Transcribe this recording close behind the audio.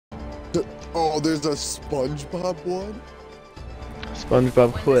Oh, there's a SpongeBob one?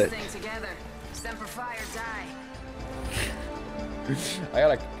 SpongeBob quit.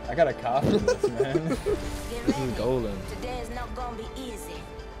 I got a copy of this, man. This is golden. Today is not gonna be easy.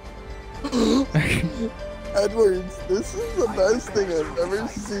 Edwards, this is the best thing I've ever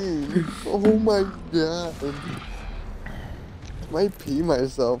seen. Oh my god. Might pee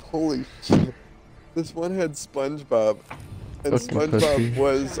myself. Holy shit. This one had SpongeBob. And Fucking SpongeBob pussy.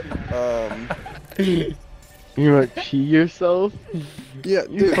 was, You might pee yourself? yeah,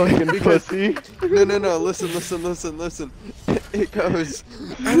 You dude, fucking because, pussy. No, listen. It goes,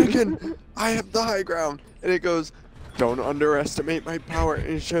 Anakin, I have the high ground. And it goes, don't underestimate my power.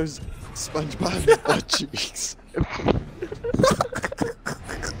 And it shows SpongeBob's butt cheeks.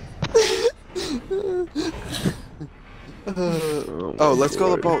 Oh, let's go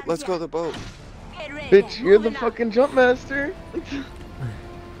to the boat. Let's go to the boat. Bitch, you're the fucking jump master.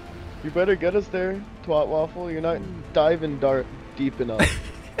 You better get us there, twat waffle. You're not diving deep enough.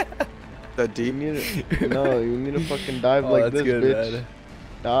 That deep? You need to fucking dive like this, good, bitch. man.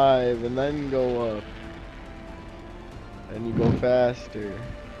 Dive and then go up. And you go faster.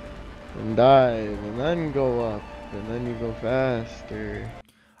 And dive and then go up. And then you go faster.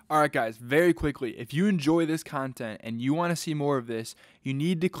 Alright guys, very quickly, if you enjoy this content and you want to see more of this, you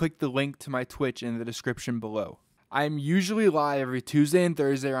need to click the link to my Twitch in the description below. I am usually live every Tuesday and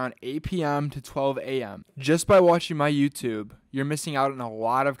Thursday around 8 p.m. to 12 a.m. Just by watching my YouTube, you're missing out on a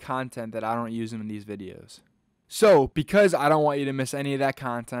lot of content that I don't use in these videos. So, because I don't want you to miss any of that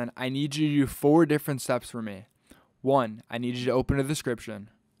content, I need you to do 4 different steps for me. 1, I need you to open the description.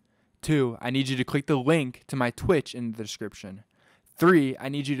 2, I need you to click the link to my Twitch in the description. 3, I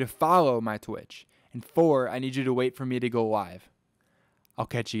need you to follow my Twitch. And 4, I need you to wait for me to go live. I'll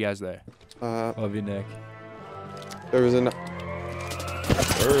catch you guys there. Love you, Nick. There was an. Bird.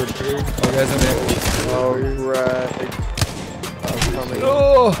 Oh, guys, I'm here. Alright. I'm coming.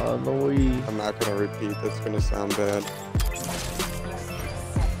 Oh! On the way. I'm not gonna repeat. That's gonna sound bad.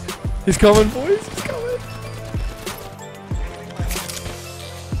 He's coming, boys. He's coming.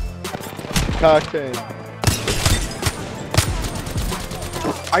 Cocktail.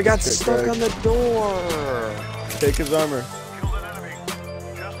 I got Shit, stuck Greg. on the door. Take his armor.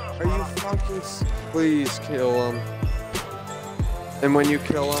 Are you fucking? Please kill him. And when you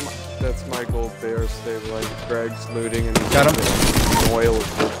kill him, that's my gold bear stabilizer. Greg's looting and he's Got him. oil.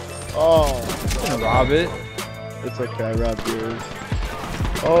 Oh. Rob it. It's okay, I robbed yours.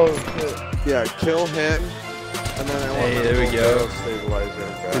 Oh shit. Yeah, kill him. And then I want Hey, my there we gold go. barrel stabilizer.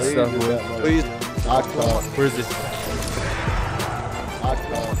 Good Guys. stuff, boy. Please. Where's this?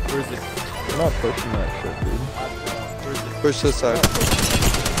 Where's this? I'm not pushing that shit, dude. Push this side.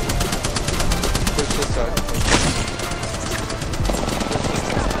 Push this side.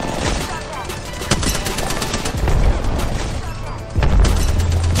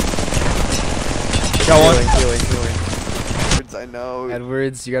 Got one. Healing. I know.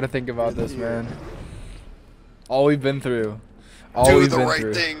 Edwards, you gotta think about this, man. All we've been through. All Do we've the been right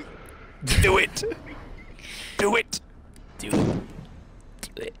through. thing. Do it. Do it. Do it.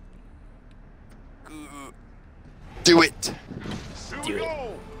 Do it. Do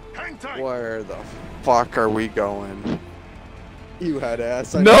it. Where the fuck are we going? You had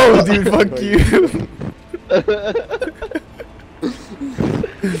ass. I No, know. dude, fuck you.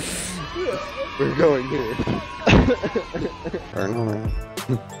 We're going here. Turn around.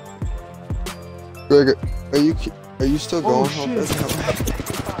 Greg, are you still going?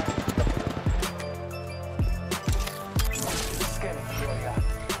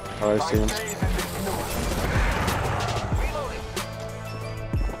 Oh, I see him.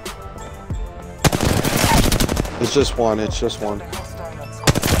 It's just one. It's just one.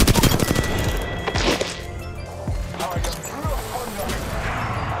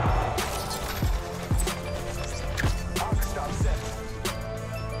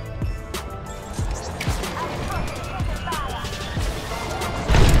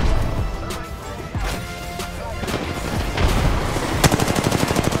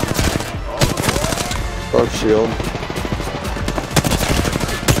 Broke shield.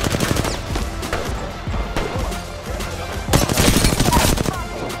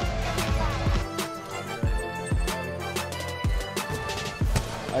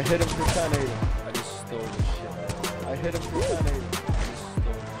 I hit him for 1080. I just stole this shit. I hit him for 1080.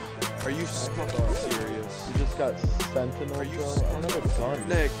 Are you fucking serious? You just got sentinel. Are you bro. I don't have a gun.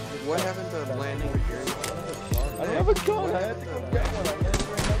 Nick, what happened to landing here? I don't have a gun. I had to go get one. I landed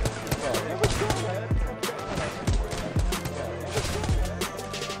right next to the gun. I have a gun. I had to go get one.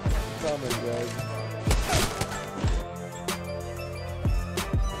 Coming, guys.